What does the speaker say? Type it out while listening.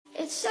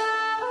It's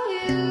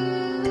all you.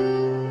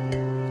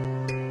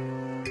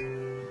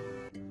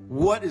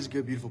 What is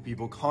good, beautiful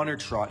people? Connor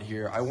Trott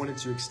here. I wanted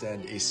to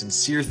extend a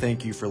sincere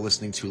thank you for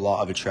listening to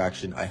Law of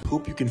Attraction. I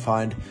hope you can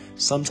find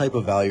some type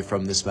of value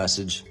from this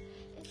message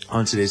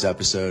on today's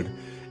episode.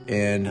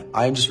 And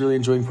I'm just really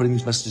enjoying putting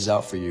these messages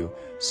out for you.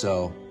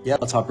 So yeah,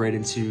 let's hop right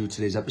into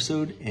today's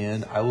episode,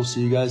 and I will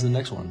see you guys in the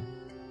next one.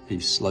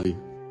 Peace. Love you.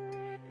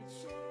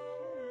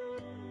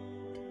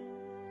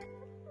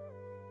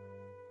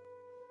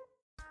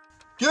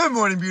 Good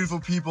morning, beautiful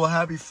people.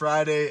 Happy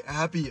Friday.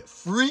 Happy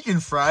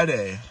freaking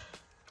Friday.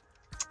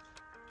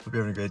 Hope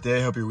you're having a great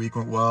day. Hope your week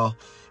went well.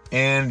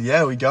 And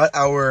yeah, we got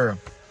our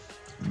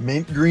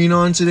mint green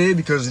on today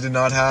because we did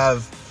not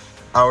have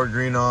our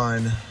green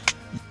on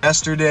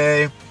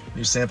yesterday.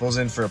 New samples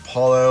in for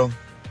Apollo.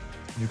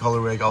 New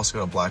colorway. Also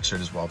got a black shirt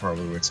as well.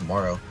 Probably wear it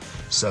tomorrow.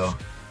 So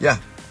yeah,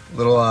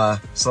 little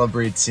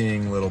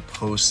celebrating little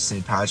post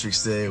St.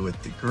 Patrick's Day with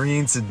the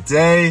green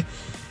today.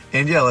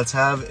 And yeah, let's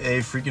have a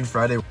freaking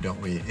Friday, don't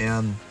we?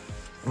 And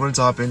I wanted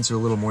to hop into a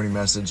little morning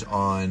message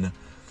on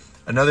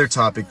another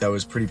topic that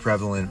was pretty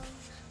prevalent.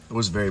 It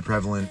was very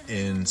prevalent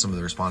in some of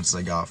the responses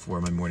I got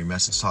for my morning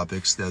message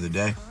topics the other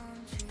day.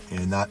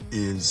 And that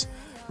is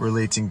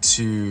relating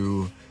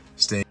to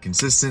staying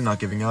consistent, not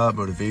giving up,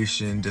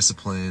 motivation,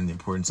 discipline, the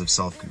importance of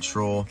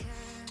self-control,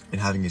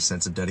 and having a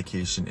sense of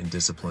dedication and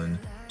discipline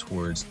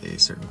towards a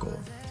certain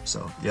goal.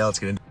 So yeah, let's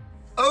get into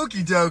it.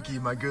 Okie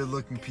dokie, my good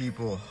looking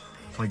people,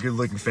 my good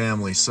looking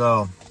family.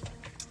 So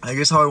I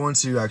guess how I want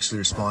to actually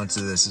respond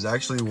to this is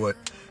actually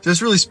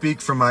just really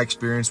speak from my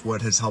experience,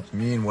 what has helped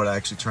me and what I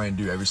actually try and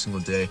do every single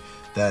day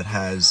that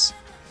has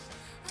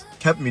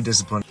kept me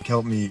disciplined,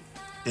 kept me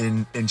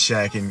in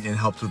check, and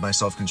helped with my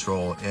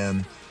self-control.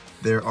 And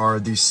there are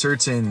these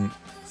certain,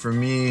 for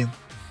me,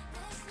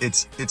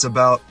 it's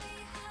about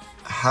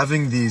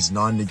having these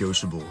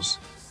non-negotiables,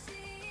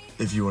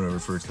 if you want to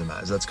refer to them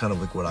as. That's kind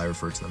of like what I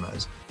refer to them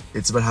as.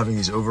 It's about having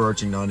these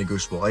overarching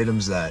non-negotiable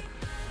items that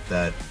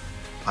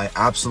I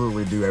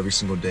absolutely do every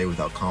single day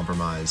without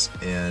compromise,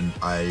 and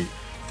I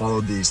follow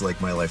these like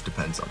my life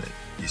depends on it,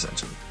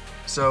 essentially.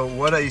 So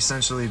what I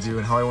essentially do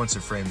and how I want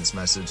to frame this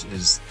message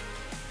is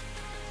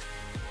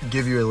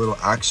give you a little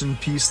action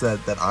piece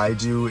that I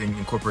do and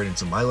incorporate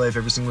into my life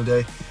every single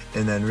day,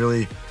 and then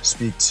really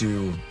speak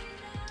to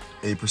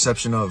a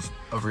perception of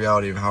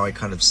reality of how I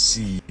kind of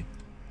see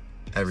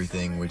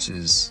everything, which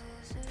is,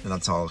 and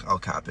that's how I'll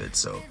cap it.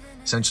 So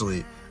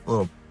essentially a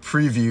little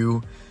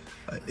preview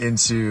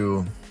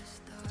into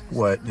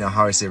what,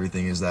 how I see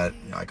everything is that,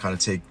 I kind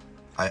of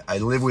I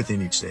live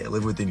within each day, I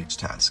live within each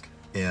task,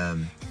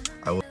 and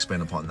I will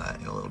expand upon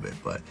that in a little bit.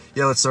 But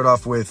yeah, let's start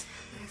off with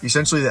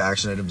essentially the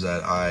action items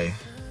that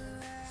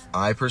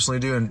I personally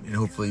do, and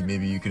hopefully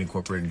maybe you can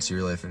incorporate into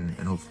your life, and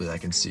hopefully I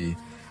can see,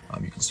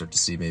 you can start to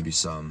see maybe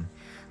some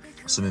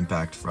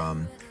impact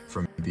from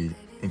maybe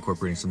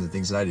incorporating some of the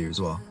things that I do as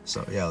well.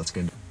 So yeah, let's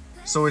get into it.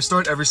 So I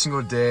start every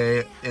single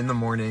day in the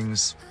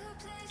mornings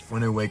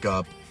when I wake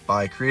up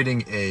by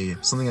creating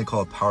something I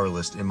call a power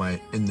list in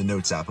the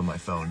notes app on my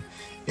phone.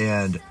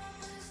 And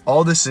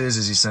all this is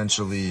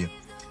essentially,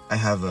 I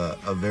have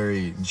a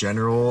very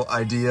general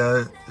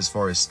idea as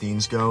far as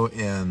themes go,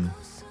 and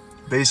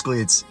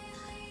basically it's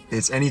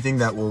anything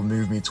that will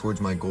move me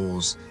towards my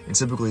goals. And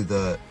typically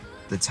the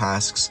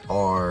tasks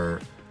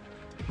are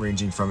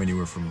ranging from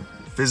anywhere from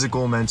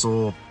physical,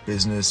 mental,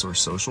 business, or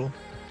social.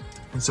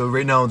 And so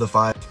right now the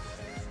 5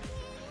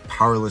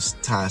 powerless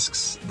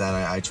tasks that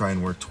I try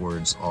and work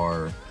towards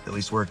are at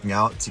least working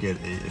out to get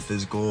a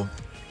physical,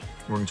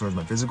 working towards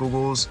my physical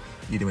goals,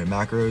 eating my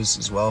macros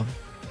as well,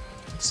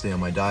 stay on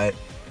my diet,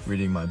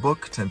 reading my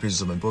book, 10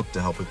 pages of my book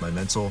to help with my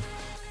mental,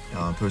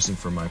 posting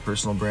for my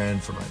personal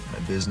brand, for my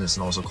business,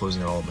 and also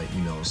closing out all of my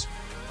emails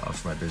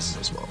for my business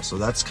as well. So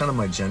that's kind of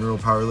my general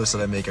power list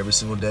that I make every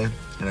single day,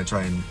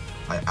 and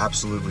I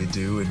absolutely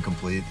do and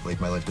complete, like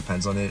my life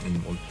depends on it,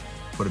 and we'll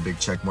put a big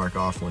check mark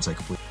off once I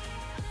complete.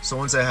 So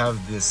once I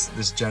have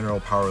this general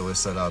power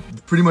list set up,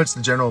 pretty much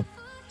the general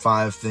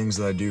 5 things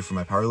that I do for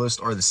my power list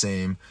are the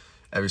same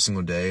every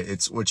single day.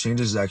 It's what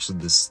changes is actually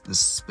this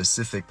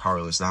specific power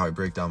list, how I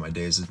break down my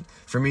days.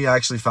 For me, I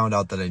actually found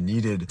out that I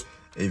needed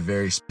a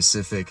very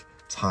specific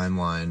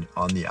timeline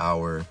on the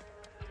hour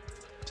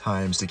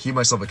times to keep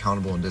myself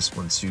accountable and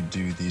disciplined to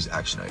do these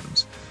action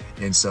items.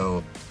 And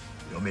so,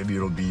 maybe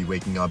it'll be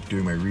waking up,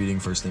 doing my reading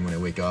first thing when I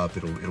wake up.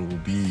 It'll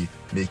be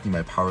making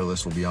my power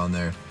list will be on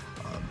there.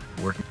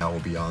 Working out will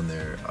be on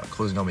there,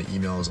 closing out my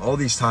emails. All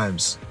these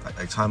times,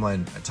 I time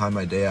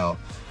my day out,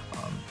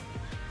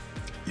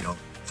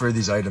 for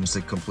these items to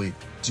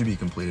be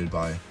completed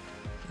by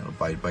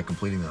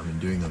completing them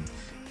and doing them.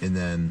 And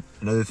then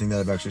another thing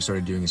that I've actually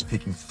started doing is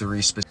picking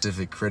 3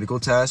 specific critical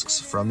tasks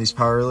from these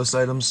power list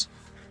items.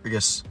 I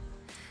guess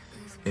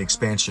an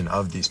expansion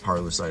of these power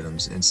list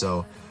items. And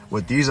so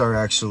what these are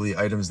actually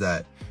items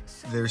that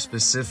they're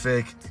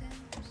specific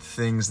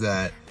things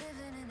that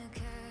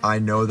I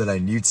know that I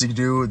need to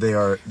do. They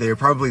are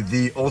probably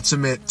the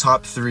ultimate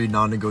top 3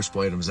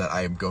 non-negotiable items that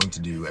I am going to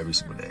do every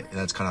single day. And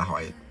that's kind of how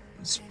I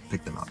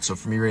pick them out. So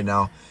for me right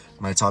now,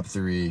 my top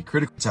 3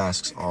 critical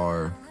tasks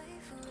are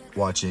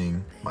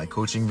watching my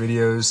coaching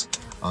videos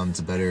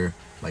to better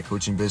my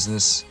coaching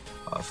business,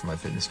 for my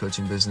fitness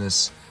coaching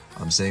business.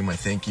 Saying my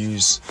thank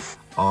yous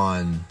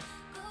on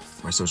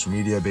my social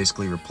media,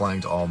 basically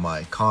replying to all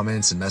my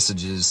comments and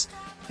messages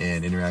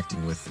and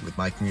interacting with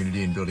my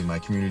community and building my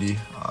community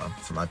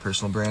for my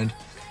personal brand.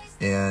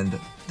 And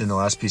then the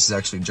last piece is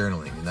actually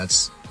journaling, and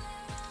that's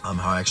how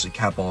I actually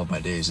cap all of my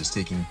days, is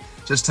taking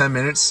just 10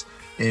 minutes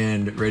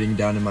and writing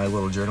down in my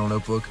little journal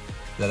notebook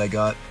that I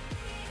got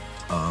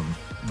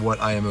what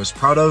I am most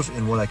proud of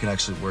and what I can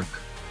actually work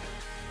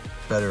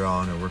better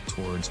on or work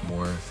towards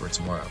more for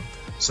tomorrow.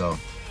 So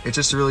it's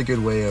just a really good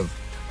way of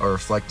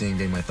reflecting,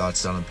 getting my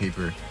thoughts down on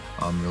paper,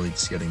 really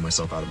just getting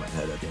myself out of my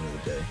head at the end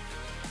of the day.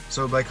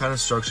 So by kind of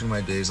structuring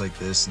my days like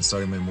this and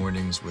starting my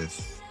mornings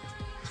with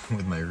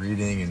my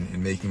reading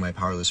and making my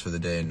power list for the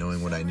day and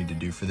knowing what I need to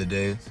do for the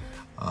day,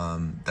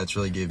 that's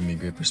really given me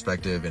great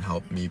perspective and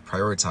helped me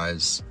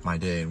prioritize my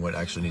day and what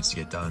actually needs to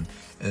get done.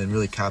 And then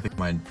really capping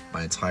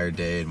my entire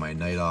day and my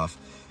night off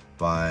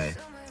by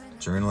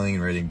journaling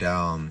and writing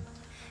down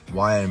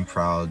why I'm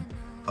proud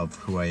of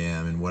who I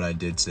am and what I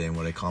did today and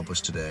what I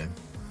accomplished today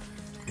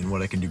and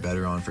what I can do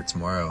better on for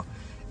tomorrow.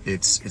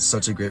 It's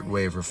such a great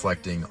way of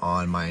reflecting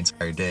on my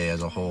entire day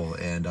as a whole.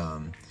 And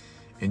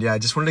yeah, I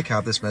just wanted to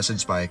cap this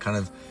message by kind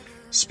of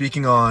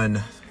speaking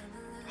on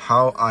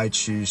how I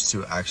choose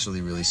to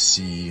actually really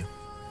see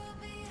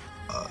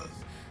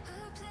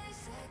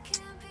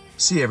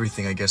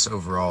everything, I guess,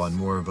 overall, and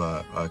more of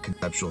a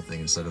conceptual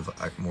thing instead of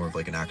more of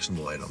like an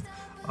actionable item.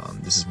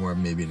 This is more of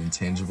maybe an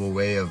intangible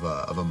way of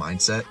a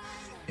mindset,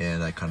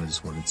 and I kind of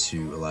just wanted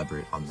to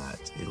elaborate on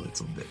that a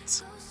little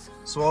bit.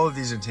 So all of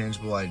these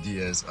intangible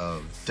ideas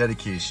of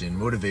dedication,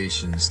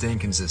 motivation, staying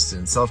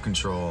consistent,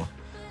 self-control,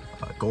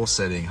 goal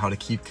setting, how to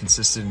keep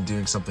consistent in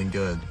doing something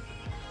good,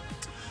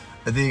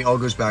 I think it all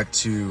goes back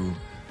to,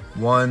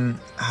 one,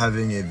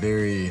 having a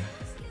very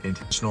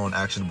intentional and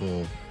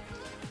actionable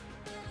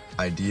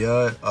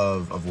idea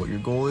of what your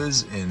goal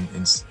is, and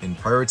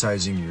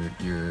prioritizing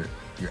your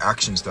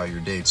actions throughout your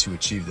day to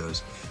achieve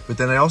those. But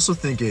then I also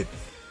think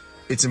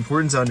it's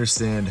important to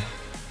understand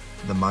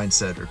the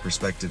mindset or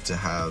perspective to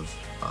have,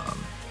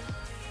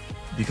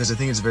 because I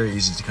think it's very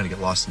easy to kind of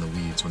get lost in the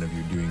weeds whenever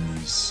you're doing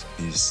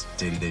these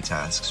day-to-day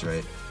tasks,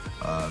 right?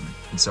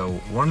 And so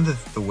one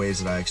of the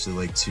ways that I actually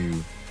like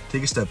to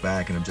take a step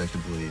back and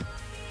objectively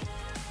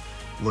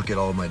look at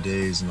all of my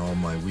days and all of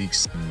my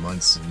weeks and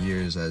months and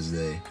years as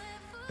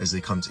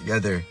they come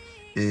together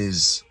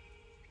is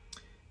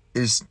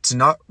to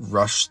not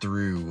rush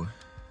through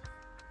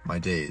my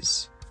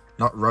days,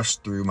 not rush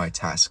through my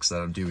tasks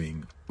that I'm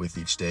doing with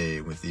each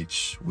day, with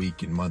each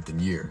week and month and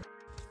year.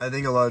 I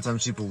think a lot of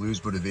times people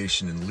lose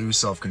motivation and lose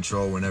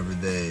self-control whenever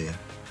they're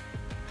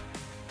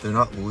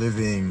not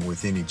living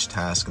within each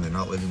task and they're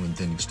not living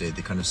within each day.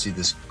 They kind of see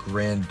this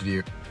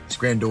grandeur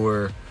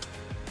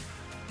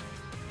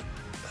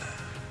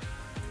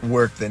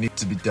work that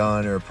needs to be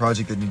done, or a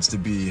project that needs to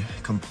be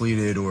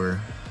completed, or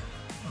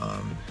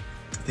I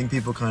think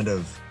people kind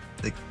of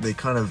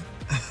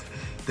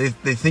they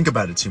think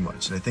about it too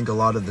much. And I think a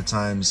lot of the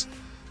times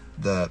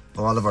a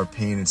lot of our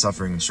pain and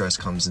suffering and stress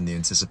comes in the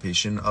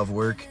anticipation of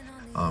work,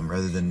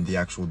 rather than the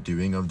actual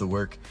doing of the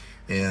work.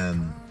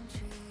 And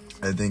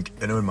I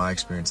know in my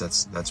experience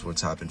that's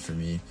what's happened for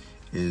me,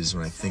 is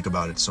when I think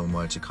about it so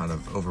much, it kind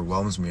of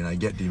overwhelms me and I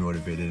get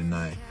demotivated, and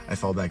I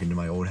fall back into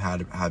my old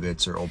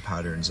habits or old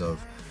patterns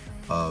of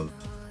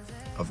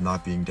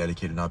not being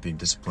dedicated, not being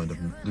disciplined, of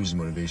losing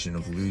motivation,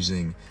 of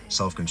losing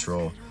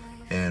self-control.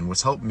 And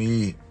what's helped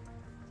me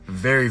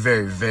very,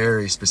 very,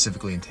 very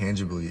specifically and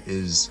tangibly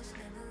is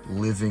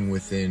living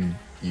within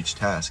each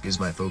task, is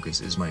my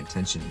focus, is my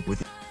intention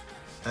with it.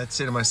 I'd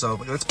say to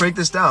myself, let's break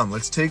this down.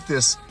 Let's take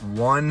this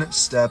one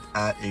step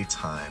at a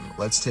time.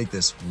 Let's take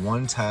this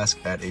one task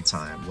at a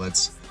time.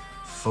 Let's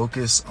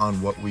focus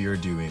on what we are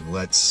doing.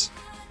 Let's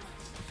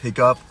pick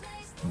up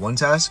one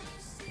task,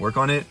 work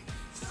on it,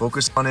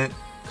 focus on it,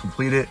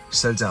 complete it,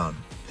 set it down.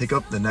 Pick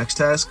up the next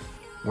task,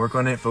 work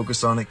on it,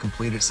 focus on it,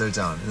 complete it, set it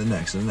down, and the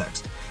next, and the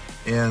next.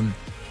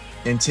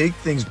 And take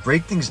things,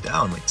 break things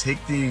down. Like, take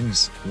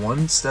things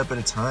one step at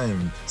a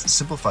time,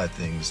 simplify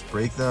things,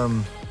 break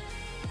them.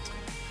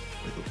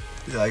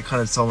 I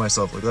kind of tell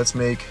myself, like,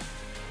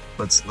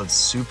 let's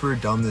super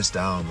dumb this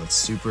down. Let's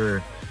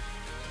super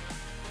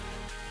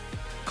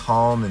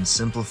calm and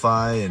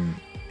simplify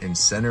and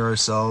center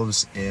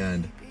ourselves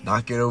and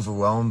not get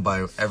overwhelmed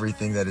by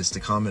everything that is to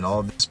come and all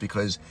of this,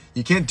 because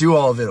you can't do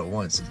all of it at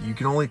once. You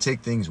can only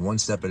take things one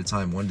step at a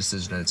time, one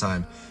decision at a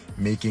time,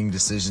 making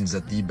decisions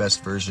that the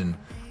best version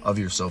of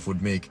yourself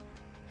would make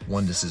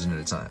one decision at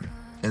a time.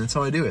 And that's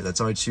how I do it. That's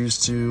how I choose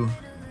to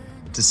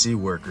see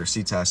work or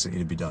see tasks that need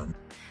to be done.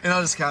 And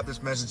I'll just cap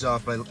this message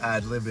off by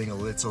ad-libbing a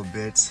little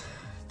bit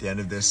at the end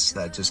of this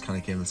that just kind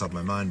of came to the top of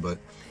my mind, but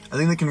I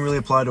think that can really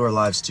apply to our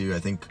lives too. I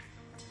think,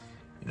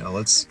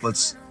 let's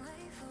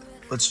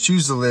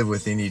choose to live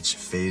within each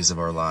phase of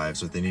our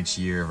lives, within each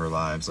year of our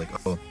lives. Like,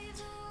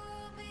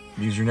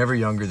 because you're never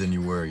younger than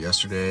you were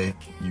yesterday.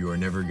 You are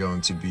never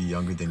going to be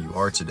younger than you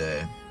are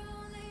today.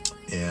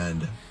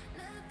 And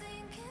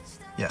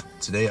yeah,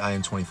 today I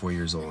am 24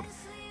 years old,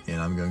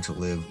 and I'm going to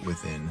live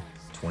within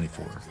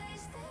 24.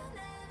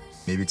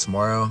 Maybe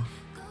tomorrow,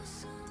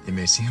 it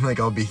may seem like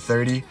I'll be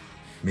 30, it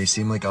may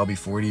seem like I'll be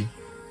 40,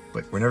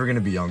 but we're never going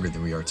to be younger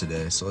than we are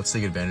today. So let's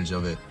take advantage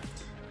of it,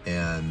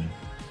 and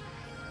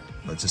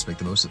let's just make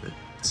the most of it.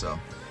 So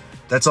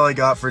that's all I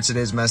got for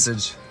today's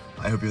message.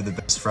 I hope you have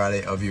the best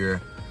Friday of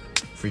your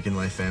freaking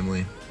life,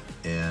 family,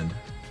 and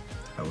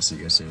I will see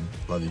you guys soon.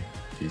 Love you.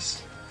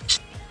 Peace.